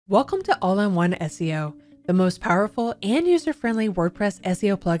Welcome to All-in-One SEO, the most powerful and user-friendly WordPress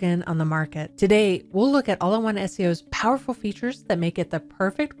SEO plugin on the market. Today, we'll look at All-in-One SEO's powerful features that make it the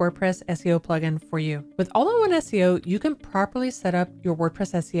perfect WordPress SEO plugin for you. With All-in-One SEO, you can properly set up your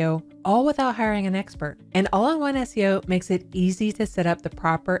WordPress SEO all without hiring an expert. And All-in-One SEO makes it easy to set up the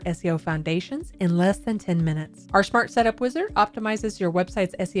proper SEO foundations in less than 10 minutes. Our Smart Setup Wizard optimizes your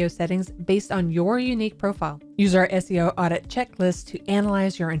website's SEO settings based on your unique profile. Use our SEO audit checklist to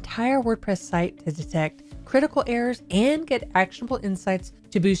analyze your entire WordPress site to detect critical errors and get actionable insights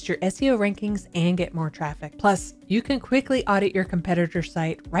to boost your SEO rankings and get more traffic. Plus, you can quickly audit your competitor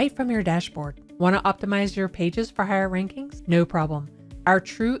site right from your dashboard. Want to optimize your pages for higher rankings? No problem. Our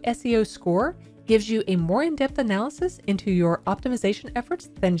True SEO Score gives you a more in-depth analysis into your optimization efforts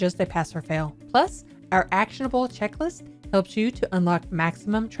than just a pass or fail. Plus, our actionable checklist helps you to unlock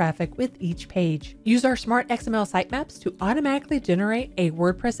maximum traffic with each page. Use our Smart XML sitemaps to automatically generate a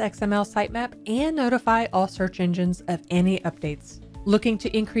WordPress XML sitemap and notify all search engines of any updates. Looking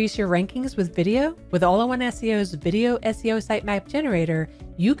to increase your rankings with video? With All-in-One SEO's Video SEO Sitemap Generator,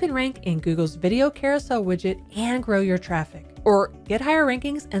 you can rank in Google's Video Carousel widget and grow your traffic. Or get higher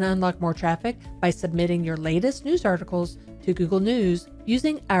rankings and unlock more traffic by submitting your latest news articles to Google News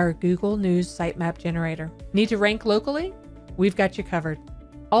using our Google News Sitemap Generator. Need to rank locally? We've got you covered.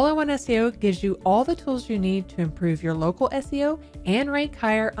 All-in-One SEO gives you all the tools you need to improve your local SEO and rank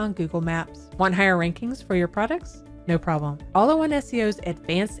higher on Google Maps. Want higher rankings for your products? No problem. All-in-One SEO's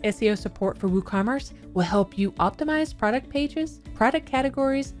advanced SEO support for WooCommerce will help you optimize product pages, product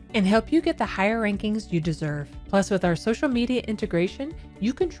categories, and help you get the higher rankings you deserve. Plus, with our social media integration,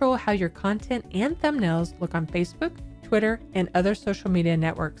 you control how your content and thumbnails look on Facebook, Twitter, and other social media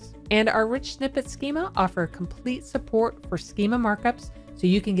networks. And our rich snippet schema offer complete support for schema markups so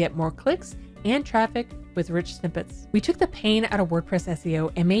you can get more clicks and traffic with rich snippets. We took the pain out of WordPress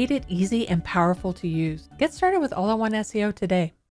SEO and made it easy and powerful to use. Get started with All-in-One SEO today.